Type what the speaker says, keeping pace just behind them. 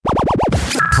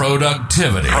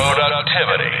Productivity.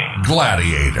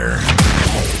 Gladiator.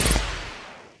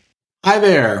 Hi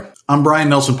there. I'm Brian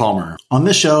Nelson Palmer. On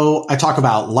this show, I talk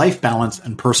about life balance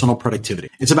and personal productivity.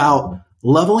 It's about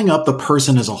leveling up the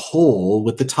person as a whole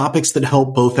with the topics that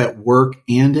help both at work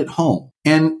and at home.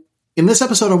 And in this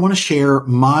episode, I want to share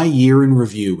my year in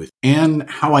review with and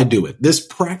how I do it. This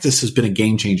practice has been a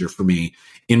game changer for me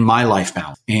in my life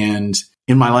balance and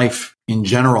in my life in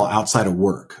general outside of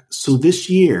work. So this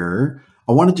year,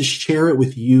 I wanted to share it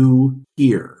with you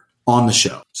here on the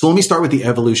show. So let me start with the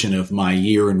evolution of my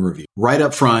year in review. Right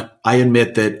up front, I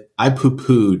admit that I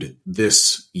poo-pooed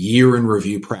this year in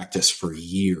review practice for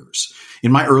years.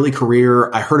 In my early career,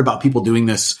 I heard about people doing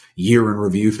this year in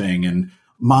review thing. And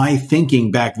my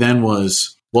thinking back then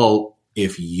was, well,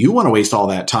 if you want to waste all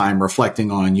that time reflecting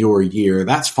on your year,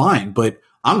 that's fine. But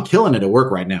I'm killing it at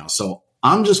work right now. So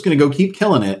I'm just going to go keep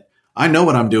killing it. I know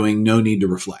what I'm doing. No need to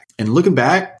reflect. And looking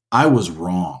back, I was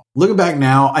wrong. Looking back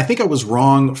now, I think I was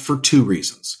wrong for two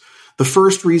reasons. The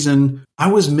first reason,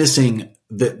 I was missing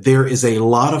that there is a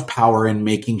lot of power in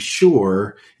making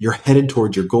sure you're headed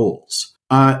toward your goals.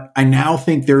 I now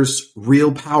think there's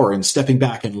real power in stepping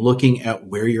back and looking at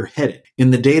where you're headed.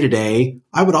 In the day-to-day,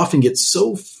 I would often get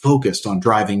so focused on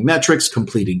driving metrics,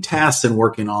 completing tasks, and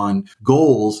working on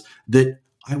goals that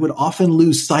I would often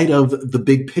lose sight of the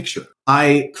big picture.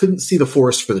 I couldn't see the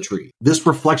forest for the tree. This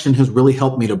reflection has really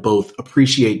helped me to both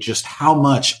appreciate just how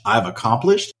much I've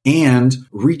accomplished and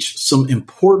reach some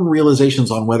important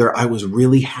realizations on whether I was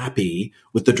really happy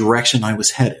with the direction I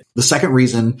was headed. The second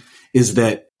reason is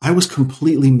that I was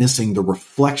completely missing the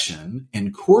reflection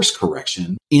and course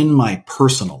correction in my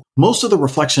personal. Most of the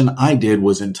reflection I did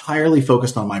was entirely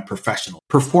focused on my professional.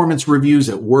 Performance reviews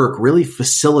at work really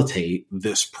facilitate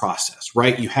this process,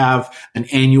 right? You have an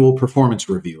annual performance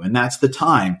review, and that's the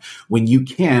time when you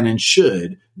can and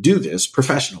should do this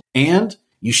professional. And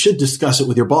you should discuss it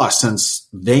with your boss since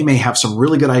they may have some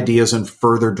really good ideas and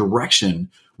further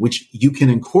direction, which you can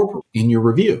incorporate in your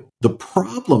review. The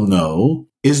problem, though,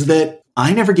 is that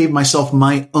I never gave myself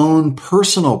my own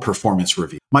personal performance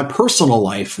review. My personal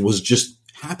life was just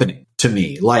happening to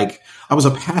me. Like I was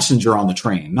a passenger on the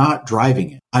train, not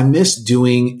driving it. I missed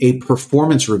doing a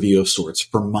performance review of sorts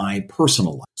for my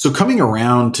personal life. So coming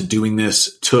around to doing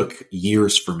this took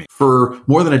years for me. For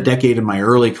more than a decade in my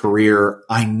early career,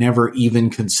 I never even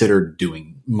considered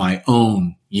doing my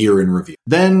own year in review.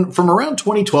 Then from around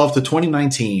 2012 to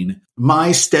 2019,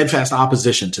 my steadfast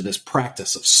opposition to this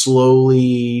practice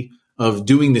of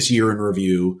doing this year in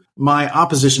review, my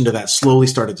opposition to that slowly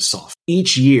started to soften.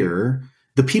 Each year,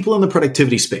 the people in the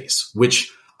productivity space,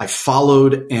 which I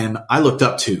followed and I looked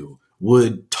up to,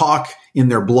 would talk in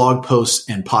their blog posts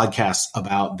and podcasts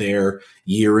about their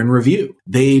year in review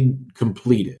they'd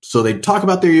completed. So they'd talk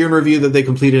about their year in review that they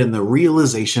completed and the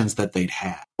realizations that they'd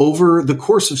had. Over the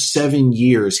course of 7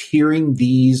 years, hearing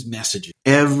these messages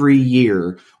every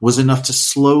year was enough to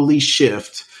slowly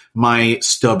shift my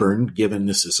stubborn, given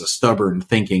this is a stubborn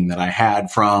thinking that I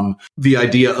had from the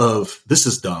idea of this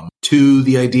is dumb to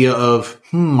the idea of,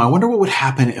 I wonder what would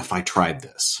happen if I tried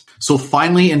this. So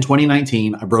finally in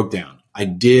 2019, I broke down. I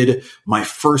did my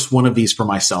first one of these for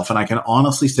myself, and I can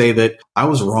honestly say that I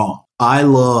was wrong. I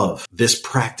love this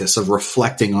practice of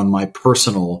reflecting on my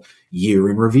personal year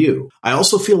in review. I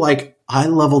also feel like I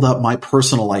leveled up my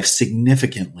personal life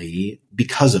significantly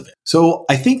because of it. So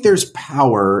I think there's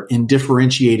power in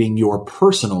differentiating your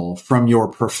personal from your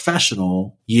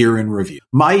professional year in review.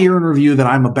 My year in review that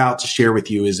I'm about to share with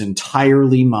you is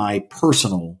entirely my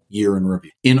personal year in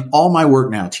review. In all my work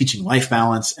now, teaching life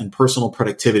balance and personal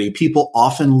productivity, people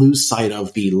often lose sight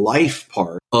of the life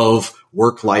part of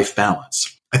work-life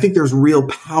balance. I think there's real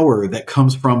power that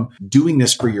comes from doing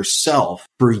this for yourself,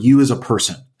 for you as a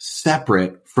person,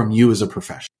 separate from you as a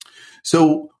professional.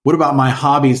 So what about my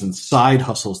hobbies and side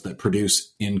hustles that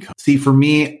produce income? See, for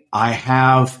me, I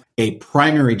have a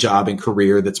primary job and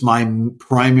career that's my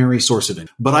primary source of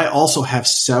income, but I also have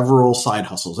several side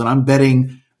hustles, and I'm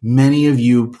betting many of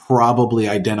you probably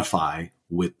identify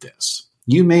with this.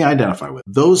 You may identify with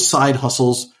those side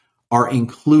hustles are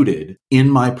included in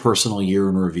my personal year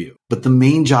in review, but the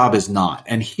main job is not.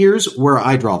 And here's where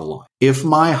I draw the line. If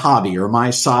my hobby or my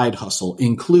side hustle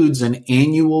includes an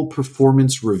annual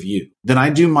performance review, then I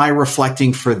do my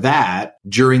reflecting for that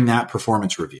during that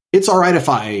performance review. It's all right if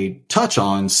I touch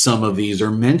on some of these or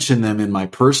mention them in my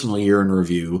personal year in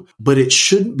review, but it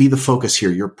shouldn't be the focus here.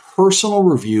 Your personal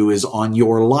review is on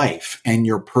your life and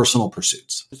your personal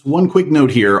pursuits. Just one quick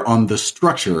note here on the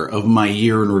structure of my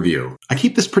year in review. I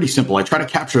keep this pretty simple. I try to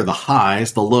capture the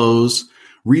highs, the lows,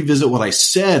 revisit what I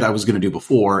said I was going to do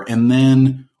before, and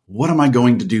then what am I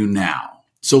going to do now?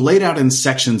 So laid out in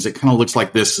sections, it kind of looks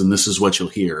like this, and this is what you'll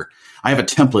hear. I have a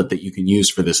template that you can use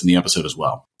for this in the episode as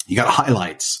well. You got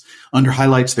highlights. Under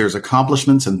highlights, there's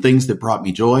accomplishments and things that brought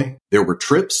me joy. There were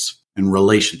trips and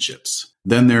relationships.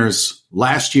 Then there's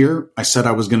last year, I said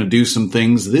I was going to do some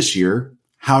things this year.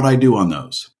 How'd I do on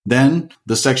those? Then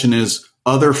the section is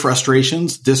other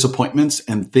frustrations, disappointments,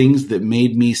 and things that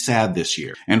made me sad this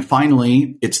year. And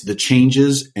finally, it's the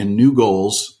changes and new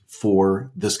goals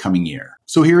for this coming year.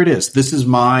 So here it is. This is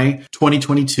my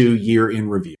 2022 year in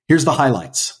review. Here's the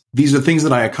highlights. These are things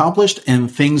that I accomplished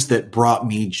and things that brought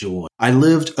me joy. I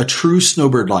lived a true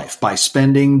snowbird life by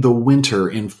spending the winter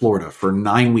in Florida for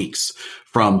 9 weeks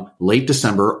from late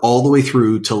December all the way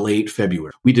through to late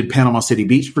February. We did Panama City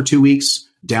Beach for 2 weeks,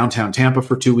 downtown Tampa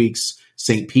for 2 weeks,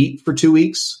 St. Pete for 2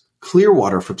 weeks,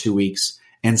 Clearwater for 2 weeks,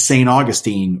 and St.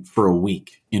 Augustine for a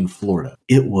week in Florida.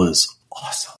 It was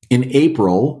awesome. In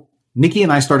April, Nikki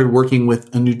and I started working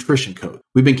with a nutrition coach.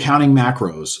 We've been counting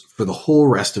macros for the whole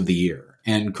rest of the year.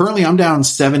 And currently I'm down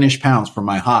 7-ish pounds from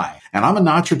my high. And I'm a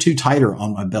notch or two tighter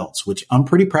on my belts, which I'm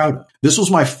pretty proud of. This was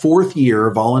my 4th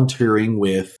year volunteering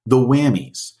with the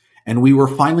Whammies. And we were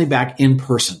finally back in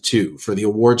person too for the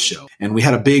awards show. And we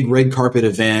had a big red carpet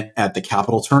event at the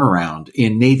Capitol Turnaround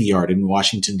in Navy Yard in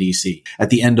Washington, D.C. at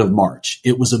the end of March.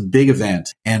 It was a big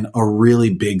event and a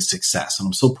really big success. And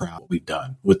I'm so proud of what we've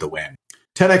done with the Whammies.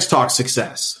 TEDx Talk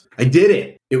success. I did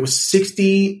it. It was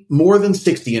more than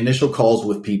 60 initial calls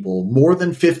with people, more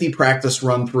than 50 practice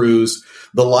run-throughs.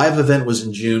 The live event was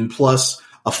in June, plus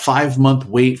a 5-month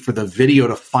wait for the video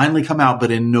to finally come out.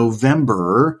 But in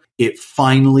November, it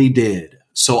finally did.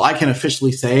 So I can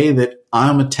officially say that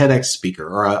I'm a TEDx speaker,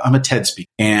 or I'm a TED speaker.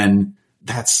 And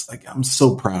I'm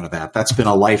so proud of that. That's been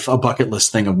a bucket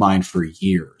list thing of mine for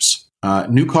years.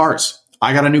 New cars.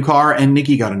 I got a new car and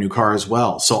Nikki got a new car as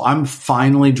well. So I'm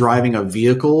finally driving a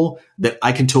vehicle that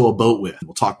I can tow a boat with.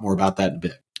 We'll talk more about that in a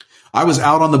bit. I was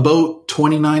out on the boat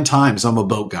 29 times. I'm a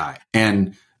boat guy.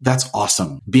 And that's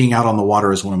awesome. Being out on the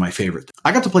water is one of my favorites.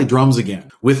 I got to play drums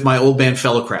again with my old band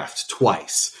Fellowcraft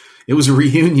twice. It was a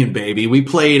reunion, baby. We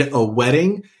played a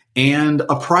wedding and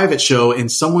a private show in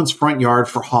someone's front yard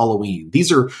for Halloween.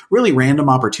 These are really random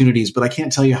opportunities, but I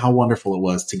can't tell you how wonderful it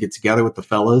was to get together with the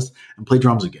fellas and play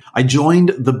drums again. I joined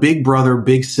the Big Brother,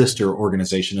 Big Sister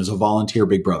organization as a volunteer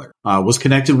big brother. I was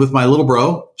connected with my little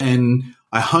bro, and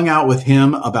I hung out with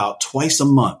him about twice a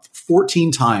month,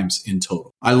 14 times in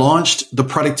total. I launched the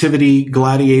Productivity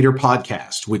Gladiator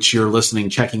podcast, which you're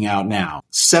checking out now.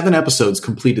 7 episodes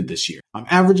completed this year. I'm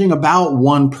averaging about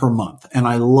 1 per month, and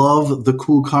I love the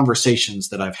cool conversations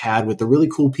that I've had with the really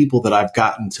cool people that I've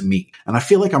gotten to meet. And I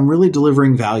feel like I'm really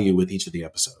delivering value with each of the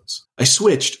episodes. I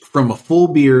switched from a full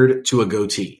beard to a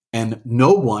goatee, and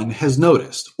no one has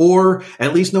noticed, or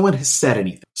at least no one has said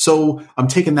anything. So I'm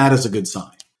taking that as a good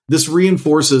sign. This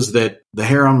reinforces that the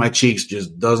hair on my cheeks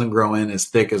just doesn't grow in as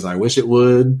thick as I wish it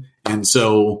would. And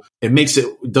so it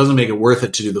doesn't make it worth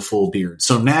it to do the full beard.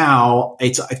 So now I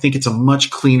think it's a much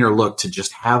cleaner look to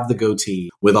just have the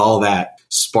goatee with all that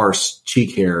sparse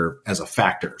cheek hair as a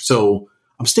factor. So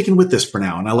I'm sticking with this for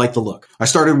now, and I like the look. I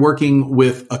started working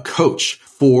with a coach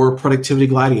for Productivity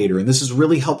Gladiator, and this has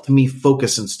really helped me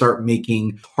focus and start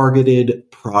making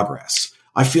targeted progress.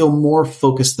 I feel more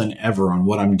focused than ever on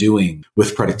what I'm doing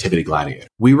with Productivity Gladiator.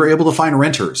 We were able to find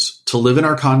renters to live in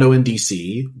our condo in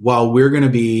DC while we're going to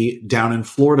be down in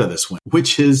Florida this winter,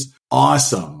 which is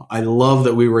awesome. I love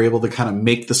that we were able to kind of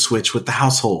make the switch with the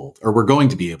household, or we're going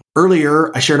to be able.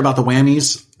 Earlier, I shared about the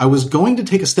Whammies. I was going to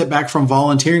take a step back from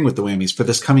volunteering with the Whammies for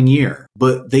this coming year,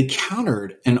 but they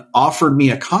countered and offered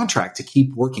me a contract to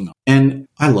keep working on. And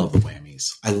I love the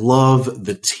Whammies. I love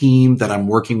the team that I'm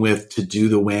working with to do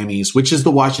the Whammies, which is the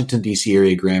Washington, D.C.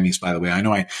 area Grammys, by the way. I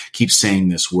know I keep saying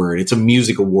this word. It's a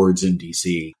music awards in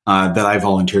D.C. That I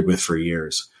volunteered with for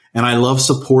years. And I love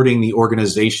supporting the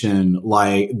organization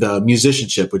like the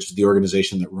Musicianship, which is the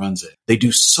organization that runs it. They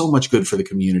do so much good for the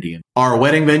community. And our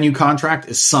wedding venue contract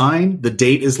is signed. The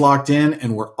date is locked in,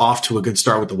 and we're off to a good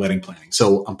start with the wedding planning.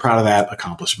 So I'm proud of that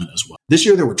accomplishment as well. This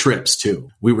year, there were trips too.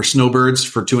 We were snowbirds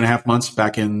for 2.5 months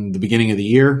back in the beginning of the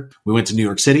year. We went to New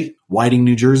York City, Whiting,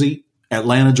 New Jersey,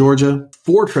 Atlanta, Georgia,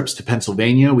 4 trips to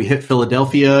Pennsylvania. We hit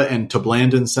Philadelphia and to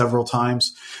Blandon several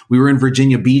times. We were in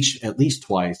Virginia Beach at least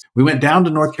twice. We went down to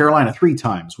North Carolina 3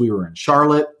 times. We were in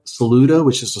Charlotte, Saluda,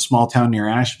 which is a small town near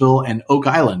Asheville, and Oak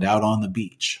Island out on the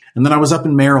beach. And then I was up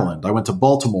in Maryland. I went to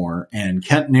Baltimore and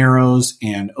Kent Narrows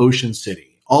and Ocean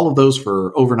City. All of those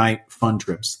for overnight fun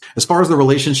trips. As far as the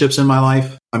relationships in my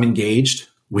life, I'm engaged,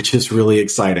 which is really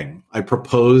exciting. I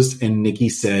proposed and Nikki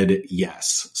said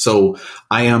yes. So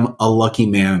I am a lucky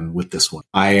man with this one.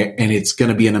 And it's going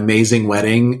to be an amazing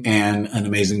wedding and an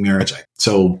amazing marriage.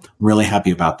 So I'm really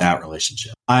happy about that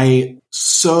relationship. I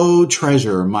so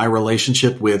treasure my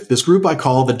relationship with this group I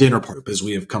call the dinner party, as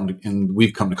we've come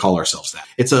to call ourselves that.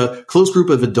 It's a close group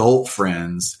of adult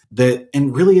friends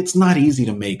and really it's not easy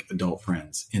to make adult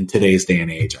friends in today's day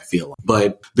and age, I feel like.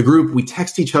 But the group, we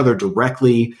text each other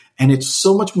directly, and it's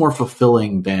so much more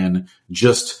fulfilling than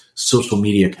just social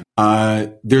media.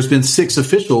 There's been 6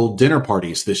 official dinner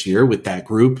parties this year with that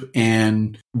group.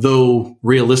 And though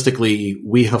realistically,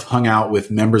 we have hung out with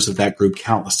members of that group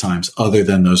countless times other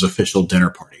than those official dinner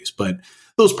parties. But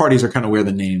those parties are kind of where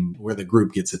the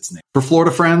group gets its name. For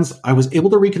Florida friends, I was able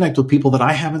to reconnect with people that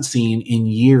I haven't seen in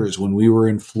years when we were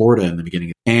in Florida in the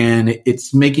beginning. And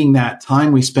it's making that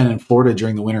time we spent in Florida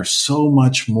during the winter so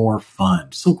much more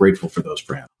fun. So grateful for those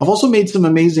friends. I've also made some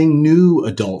amazing new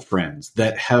adult friends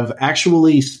that have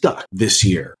actually stuck this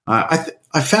year. I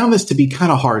found this to be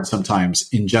kind of hard sometimes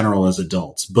in general as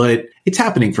adults, but it's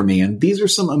happening for me. And these are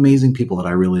some amazing people that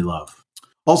I really love.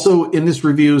 Also in this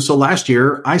review, so last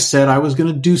year I said I was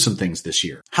going to do some things this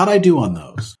year. How'd I do on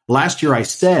those? Last year I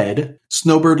said,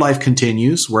 snowbird life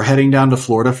continues. We're heading down to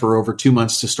Florida for over 2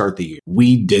 months to start the year.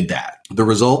 We did that. The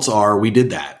results are we did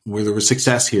that. Where there was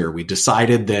success here. We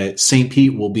decided that St.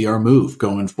 Pete will be our move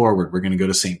going forward. We're going to go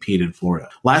to St. Pete in Florida.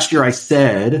 Last year I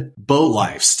said, boat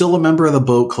life. Still a member of the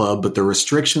boat club, but the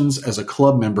restrictions as a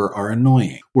club member are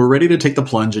annoying. We're ready to take the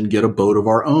plunge and get a boat of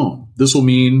our own. This will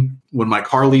mean when my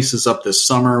car lease is up this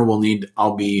summer,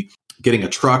 I'll be getting a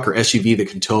truck or SUV that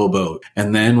can tow a boat.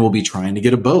 And then we'll be trying to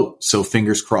get a boat. So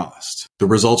fingers crossed. The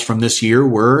results from this year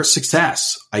were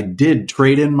success. I did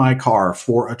trade in my car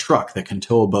for a truck that can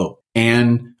tow a boat.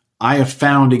 And I have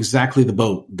found exactly the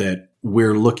boat that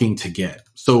we're looking to get.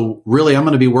 So really, I'm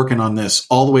going to be working on this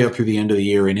all the way up through the end of the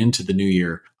year and into the new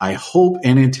year. I hope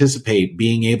and anticipate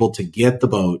being able to get the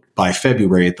boat by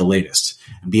February at the latest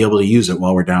and be able to use it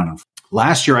while we're down in Florida.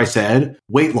 Last year I said,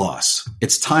 weight loss.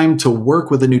 It's time to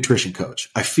work with a nutrition coach.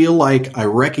 I feel like I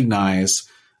recognize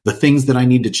the things that I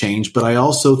need to change, but I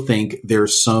also think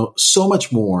there's so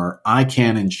much more I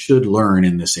can and should learn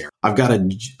in this area. I've got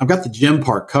the gym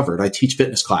part covered. I teach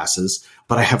fitness classes,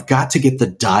 but I have got to get the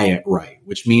diet right,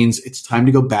 which means it's time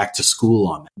to go back to school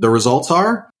on that. The results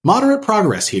are moderate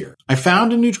progress here. I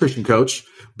found a nutrition coach,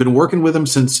 been working with him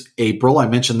since April. I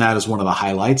mentioned that as one of the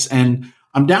highlights, and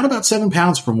I'm down about 7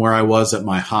 pounds from where I was at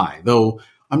my high, though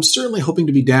I'm certainly hoping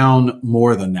to be down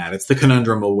more than that. It's the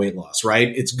conundrum of weight loss, right?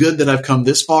 It's good that I've come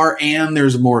this far and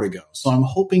there's more to go. So I'm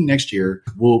hoping next year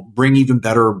will bring even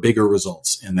better, bigger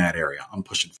results in that area. I'm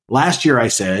pushing. Last year I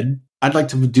said I'd like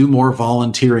to do more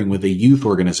volunteering with a youth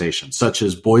organization such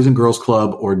as Boys and Girls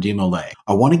Club or Demolay.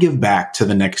 I want to give back to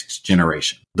the next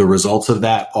generation. The results of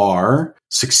that are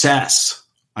success.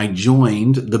 I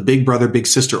joined the Big Brother, Big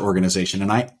Sister organization,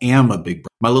 and I am a big brother.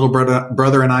 My little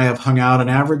brother and I have hung out an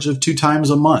average of 2 times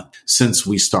a month since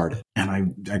we started,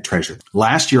 and I treasure it.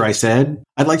 Last year, I said,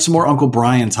 I'd like some more Uncle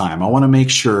Brian time. I want to make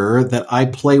sure that I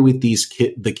play with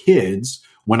the kids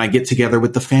when I get together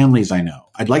with the families I know.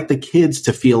 I'd like the kids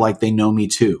to feel like they know me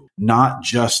too, not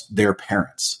just their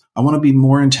parents. I want to be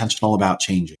more intentional about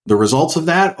changing. The results of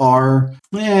that are,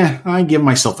 I give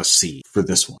myself a C for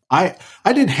this one. I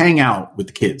did hang out with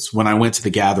the kids when I went to the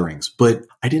gatherings, but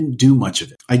I didn't do much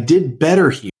of it. I did better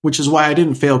here, which is why I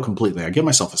didn't fail completely. I give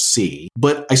myself a C,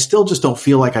 but I still just don't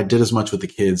feel like I did as much with the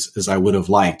kids as I would have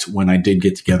liked when I did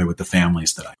get together with the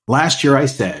families that Last year I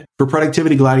said, for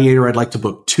Productivity Gladiator, I'd like to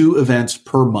book 2 events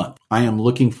per month. I am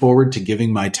looking forward to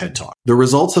giving my TED Talk. The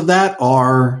results of that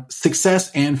are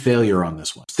success and failure on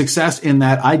this one. Success in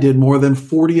that I did more than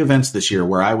 40 events this year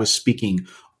where I was speaking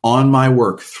on my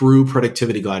work through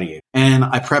Productivity Gladiator. And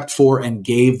I prepped for and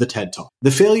gave the TED Talk.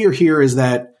 The failure here is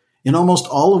that in almost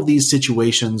all of these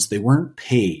situations, they weren't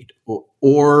paid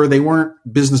or they weren't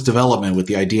business development with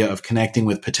the idea of connecting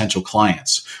with potential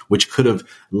clients, which could have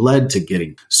led to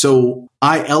getting. So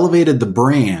I elevated the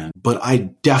brand, but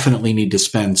I definitely need to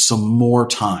spend some more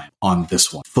time on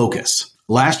this one. Focus.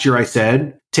 Last year I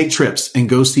said, take trips and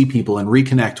go see people and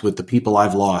reconnect with the people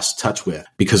I've lost touch with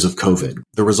because of COVID.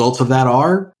 The results of that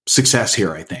are success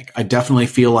here, I think. I definitely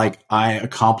feel like I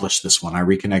accomplished this one. I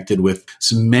reconnected with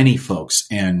many folks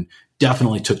and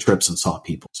definitely took trips and saw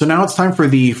people. So now it's time for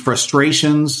the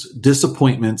frustrations,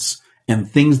 disappointments, and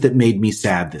things that made me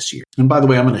sad this year. And by the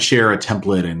way, I'm going to share a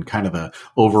template and kind of the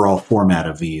overall format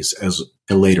of these as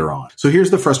later on. So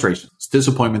here's the frustrations,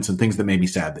 disappointments, and things that made me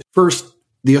sad. First,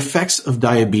 the effects of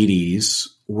diabetes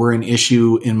were an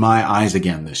issue in my eyes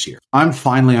again this year. I'm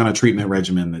finally on a treatment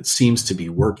regimen that seems to be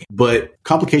working, but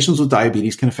complications with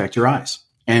diabetes can affect your eyes.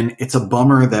 And it's a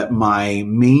bummer that my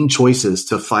main choices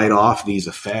to fight off these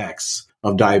effects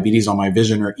of diabetes on my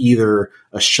vision are either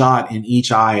a shot in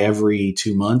each eye every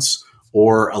 2 months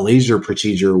or a laser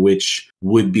procedure, which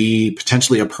would be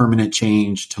potentially a permanent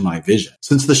change to my vision.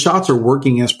 Since the shots are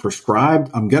working as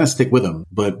prescribed, I'm going to stick with them,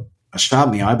 but a shot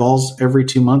in the eyeballs every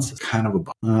 2 months is kind of a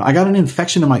bummer. I got an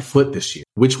infection in my foot this year,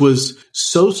 which was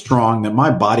so strong that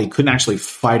my body couldn't actually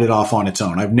fight it off on its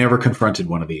own. I've never confronted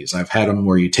one of these. I've had them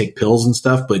where you take pills and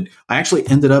stuff, but I actually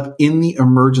ended up in the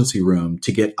emergency room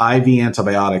to get IV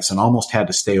antibiotics and almost had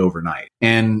to stay overnight.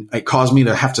 And it caused me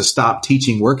to have to stop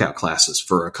teaching workout classes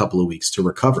for a couple of weeks to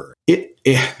recover.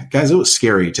 Guys, it was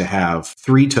scary to have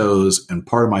 3 toes and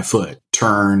part of my foot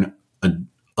turn an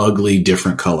ugly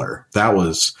different color. That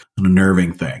was an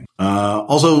unnerving thing.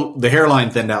 Also, the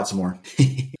hairline thinned out some more.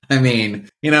 I mean,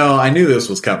 I knew this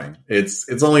was coming. It's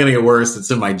only going to get worse. It's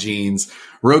in my genes.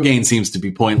 Rogaine seems to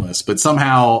be pointless, but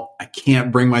somehow I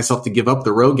can't bring myself to give up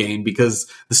the Rogaine because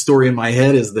the story in my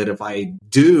head is that if I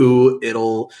do,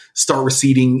 it'll start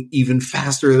receding even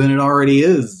faster than it already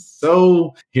is.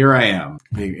 So here I am.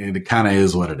 It kind of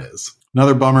is what it is.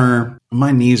 Another bummer,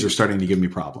 my knees are starting to give me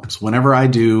problems. Whenever I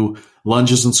do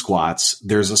lunges and squats,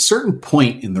 there's a certain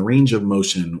point in the range of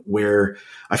motion where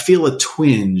I feel a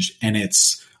twinge and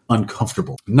it's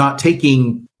uncomfortable. I'm not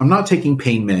taking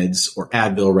pain meds or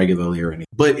Advil regularly or anything,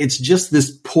 but it's just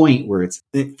this point where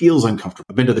it feels uncomfortable.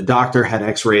 I've been to the doctor, had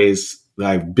x-rays.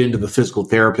 I've been to the physical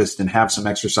therapist and have some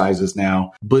exercises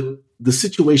now, but the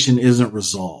situation isn't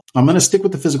resolved. I'm going to stick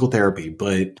with the physical therapy,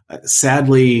 but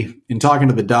sadly, in talking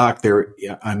to the doc,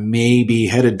 I may be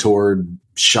headed toward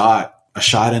a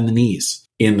shot in the knees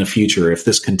in the future if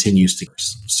this continues to.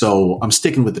 So I'm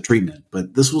sticking with the treatment,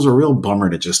 but this was a real bummer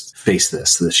to just face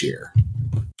this year.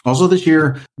 Also this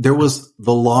year, there was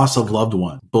the loss of loved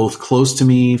one, both close to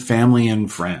me, family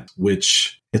and friends,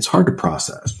 which it's hard to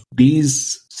process.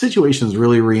 These situations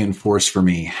really reinforce for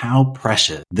me how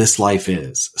precious this life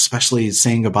is, especially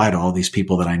saying goodbye to all these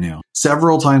people that I knew.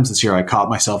 Several times this year, I caught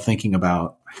myself thinking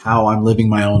about how I'm living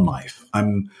my own life.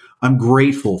 I'm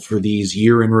grateful for these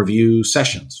year in review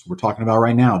sessions we're talking about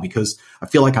right now because I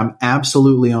feel like I'm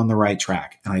absolutely on the right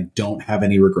track and I don't have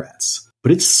any regrets.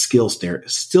 But it's still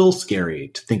scary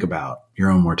to think about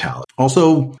your own mortality.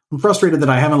 Also, I'm frustrated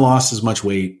that I haven't lost as much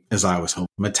weight as I was hoping.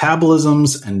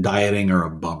 Metabolisms and dieting are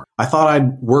a bummer. I thought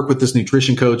I'd work with this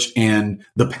nutrition coach and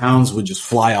the pounds would just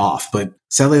fly off, but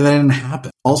sadly that didn't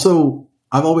happen. Also,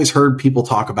 I've always heard people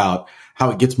talk about how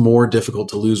it gets more difficult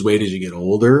to lose weight as you get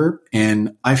older,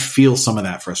 and I feel some of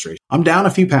that frustration. I'm down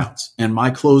a few pounds and my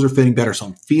clothes are fitting better, so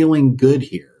I'm feeling good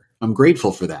here. I'm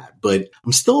grateful for that, but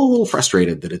I'm still a little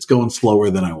frustrated that it's going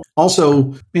slower than I want.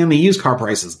 Also, man, the used car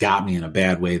prices got me in a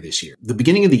bad way this year. The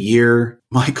beginning of the year,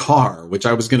 my car, which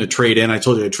I was going to trade in, I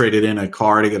told you I traded in a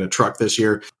car to get a truck this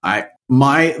year.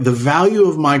 The value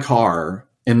of my car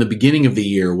in the beginning of the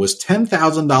year was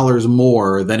 $10,000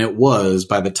 more than it was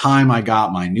by the time I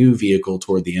got my new vehicle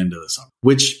toward the end of the summer,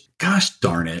 which, gosh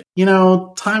darn it,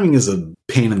 timing is a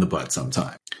pain in the butt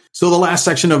sometimes. So the last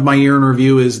section of my year in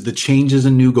review is the changes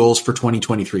and new goals for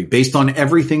 2023 based on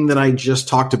everything that I just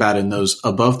talked about in those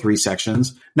above 3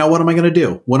 sections. Now, what am I going to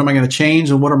do? What am I going to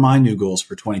change? And what are my new goals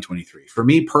for 2023? For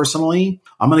me personally,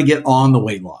 I'm going to get on the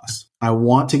weight loss. I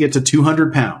want to get to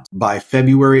 200 pounds by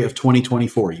February of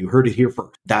 2024. You heard it here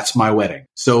first. That's my wedding.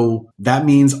 So that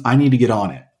means I need to get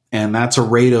on it. And that's a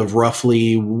rate of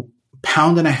roughly 1.5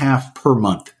 pounds per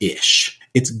month-ish.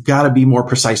 It's got to be more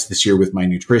precise this year with my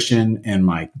nutrition and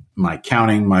my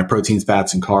counting, my proteins,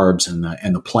 fats, and carbs,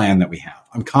 and the plan that we have.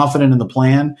 I'm confident in the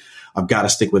plan. I've got to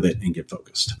stick with it and get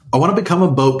focused. I want to become a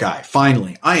boat guy.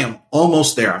 Finally, I am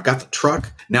almost there. I've got the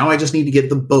truck. Now I just need to get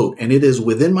the boat, and it is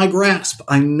within my grasp.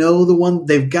 I know the one,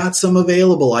 they've got some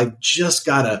available. I just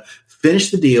got to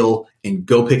finish the deal and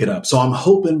go pick it up. So I'm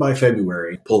hoping by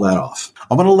February, pull that off.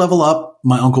 I want to level up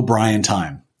my Uncle Brian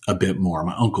time a bit more,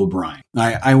 my Uncle Brian.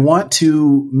 I want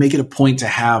to make it a point to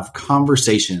have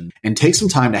conversation and take some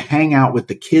time to hang out with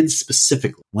the kids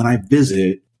specifically when I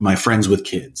visit my friends with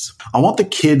kids. I want the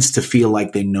kids to feel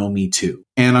like they know me too.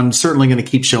 And I'm certainly going to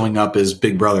keep showing up as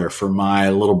big brother for my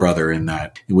little brother in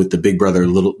that with the Big Brother,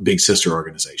 Little Big Sister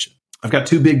organization. I've got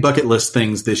 2 big bucket list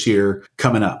things this year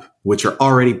coming up, which are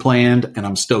already planned and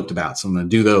I'm stoked about. So I'm going to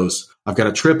do those. I've got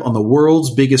a trip on the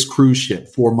world's biggest cruise ship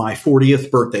for my 40th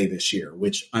birthday this year,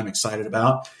 which I'm excited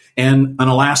about, and an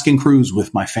Alaskan cruise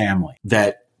with my family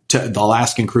that the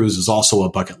Alaskan cruise is also a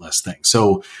bucket list thing.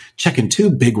 So checking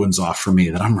 2 big ones off for me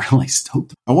that I'm really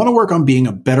stoked. I want to work on being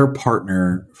a better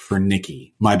partner for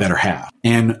Nikki, my better half,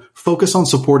 and focus on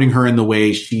supporting her in the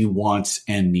way she wants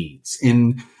and needs.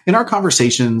 In our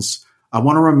conversations, I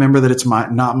want to remember that it's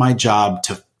not my job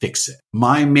to fix it.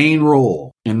 My main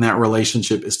role in that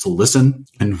relationship is to listen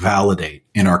and validate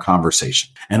in our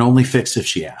conversation and only fix if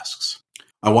she asks.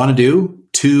 I want to do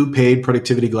 2 paid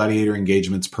Productivity Gladiator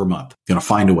engagements per month. Going to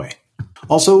find a way.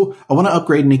 Also, I want to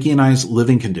upgrade Nikki and I's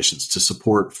living conditions to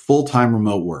support full-time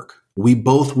remote work. We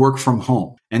both work from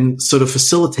home. And so to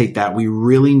facilitate that, we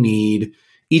really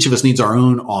each of us needs our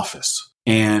own office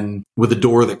and with a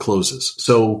door that closes.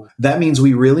 So that means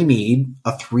we really need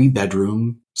a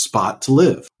 3-bedroom spot to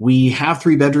live. We have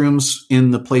 3 bedrooms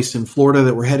in the place in Florida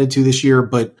that we're headed to this year,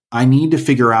 but I need to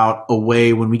figure out a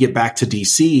way when we get back to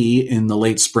DC in the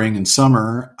late spring and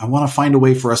summer. I want to find a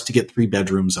way for us to get 3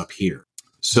 bedrooms up here.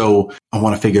 So I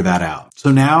want to figure that out.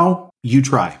 So now you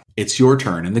try. It's your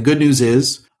turn. And the good news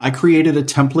is I created a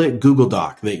template Google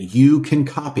Doc that you can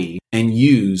copy and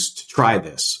use to try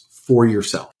this for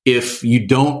yourself. If you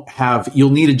don't you'll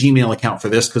need a Gmail account for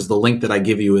this because the link that I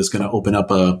give you is going to open up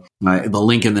the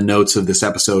link in the notes of this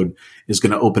episode is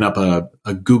going to open up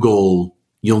a Google.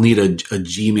 You'll need a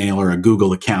Gmail or a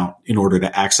Google account in order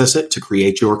to access it to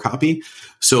create your copy.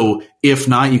 So if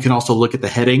not, you can also look at the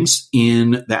headings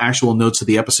in the actual notes of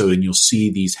the episode and you'll see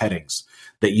these headings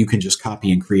that you can just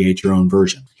copy and create your own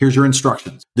version. Here's your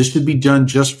instructions. This should be done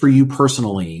just for you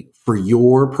personally, for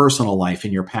your personal life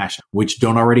and your passion, which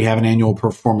don't already have an annual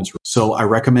performance review. So I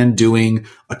recommend doing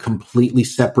a completely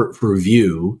separate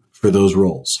review for those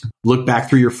roles. Look back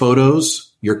through your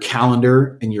photos, your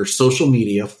calendar, and your social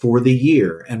media for the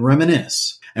year and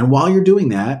reminisce. And while you're doing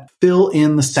that, fill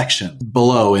in the section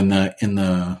below in the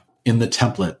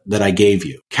template that I gave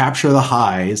you. Capture the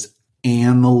highs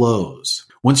and the lows.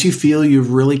 Once you feel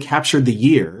you've really captured the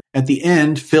year, at the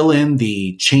end, fill in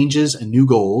the changes and new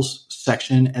goals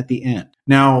section at the end.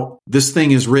 Now, this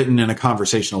thing is written in a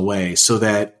conversational way so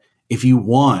that if you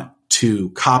want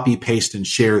to copy, paste, and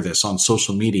share this on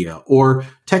social media or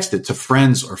text it to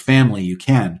friends or family, you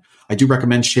can. I do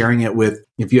recommend sharing it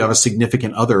if you have a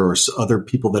significant other or other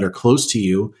people that are close to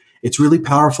you. It's really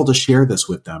powerful to share this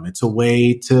with them. It's a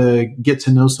way to get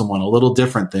to know someone a little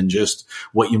different than just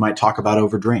what you might talk about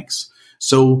over drinks.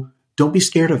 So don't be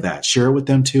scared of that. Share it with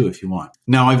them too if you want.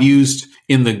 Now I've used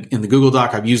in the Google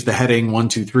Doc, I've used the heading 1,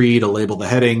 2, 3 to label the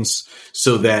headings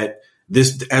so that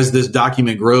as this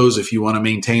document grows, if you want to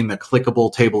maintain the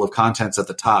clickable table of contents at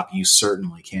the top, you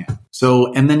certainly can.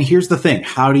 So, and then here's the thing.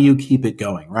 How do you keep it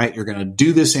going, right? You're going to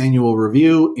do this annual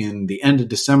review in the end of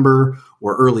December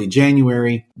or early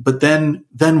January, but then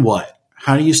what?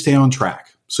 How do you stay on track?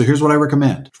 So here's what I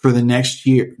recommend for the next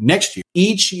year,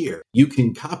 each year, you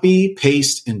can copy,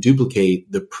 paste, and duplicate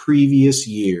the previous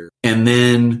year and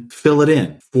then fill it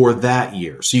in for that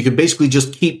year. So you can basically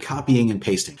just keep copying and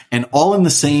pasting and all in the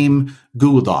same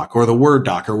Google Doc or the Word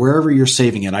doc or wherever you're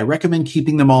saving it. I recommend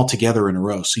keeping them all together in a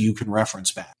row so you can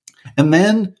reference back. And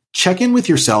then check in with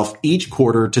yourself each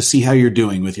quarter to see how you're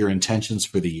doing with your intentions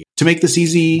for the year. To make this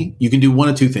easy, you can do one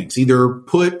of 2 things. Either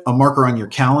put a marker on your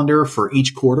calendar for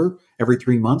each quarter every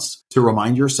 3 months to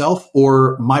remind yourself,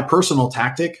 or my personal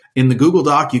tactic in the Google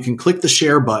Doc, you can click the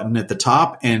share button at the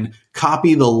top and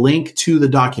copy the link to the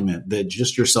document that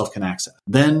just yourself can access.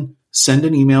 Then send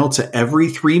an email to every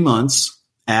 3 months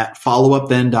at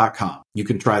followupthen.com. You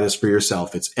can try this for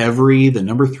yourself. It's every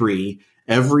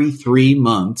 3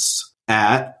 months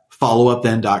at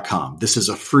followupthen.com. This is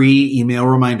a free email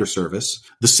reminder service.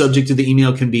 The subject of the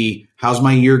email can be, how's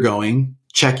my year going?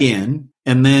 Check in.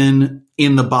 And then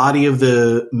in the body of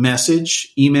the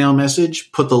email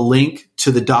message, put the link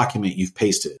to the document you've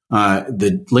pasted,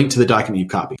 the link to the document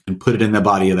you've copied, and put it in the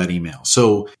body of that email.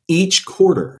 So each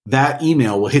quarter, that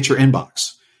email will hit your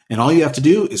inbox. And all you have to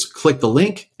do is click the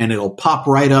link and it'll pop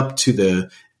right up to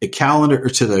the calendar or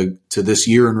to this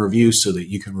year in review so that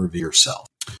you can review yourself.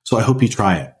 So I hope you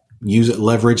try it. Use it,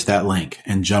 leverage that link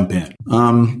and jump in.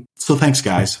 So thanks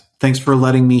guys. Thanks for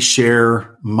letting me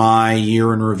share my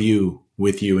year in review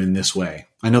with you in this way.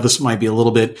 I know this might be a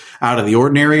little bit out of the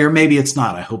ordinary, or maybe it's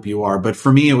not. I hope you are. But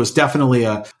for me, it was definitely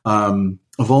a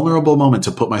vulnerable moment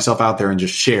to put myself out there and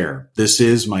just share. This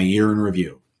is my year in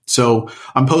review. So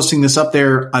I'm posting this up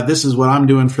there. This is what I'm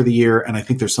doing for the year. And I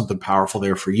think there's something powerful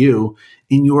there for you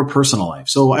in your personal life.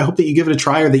 So I hope that you give it a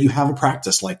try or that you have a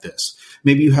practice like this.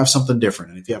 Maybe you have something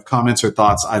different. And if you have comments or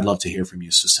thoughts, I'd love to hear from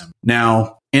you, Susim.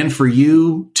 Now, and for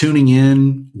you tuning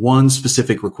in, one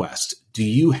specific request. Do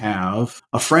you have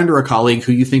a friend or a colleague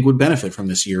who you think would benefit from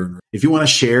this year? If you want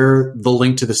to share the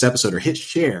link to this episode or hit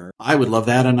share, I would love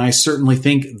that. And I certainly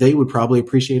think they would probably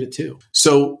appreciate it too.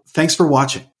 So thanks for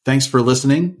watching. Thanks for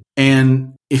listening.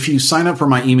 And if you sign up for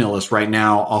my email list right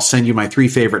now, I'll send you my 3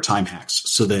 favorite time hacks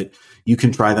so that you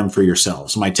can try them for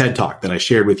yourselves. My TED Talk that I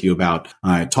shared with you about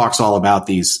talks all about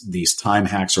these time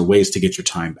hacks or ways to get your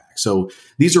time back. So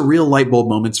these are real light bulb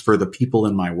moments for the people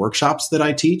in my workshops that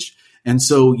I teach. And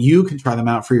so you can try them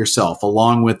out for yourself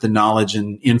along with the knowledge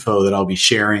and info that I'll be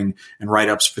sharing and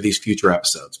write-ups for these future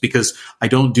episodes, because I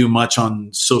don't do much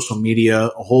on social media,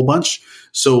 a whole bunch.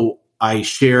 So I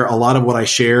share a lot of what I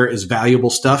share is valuable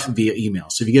stuff via email.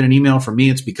 So if you get an email from me,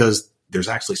 it's because there's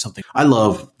actually something. I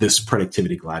love this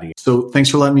productivity gladiator. So thanks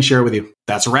for letting me share with you.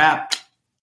 That's a wrap.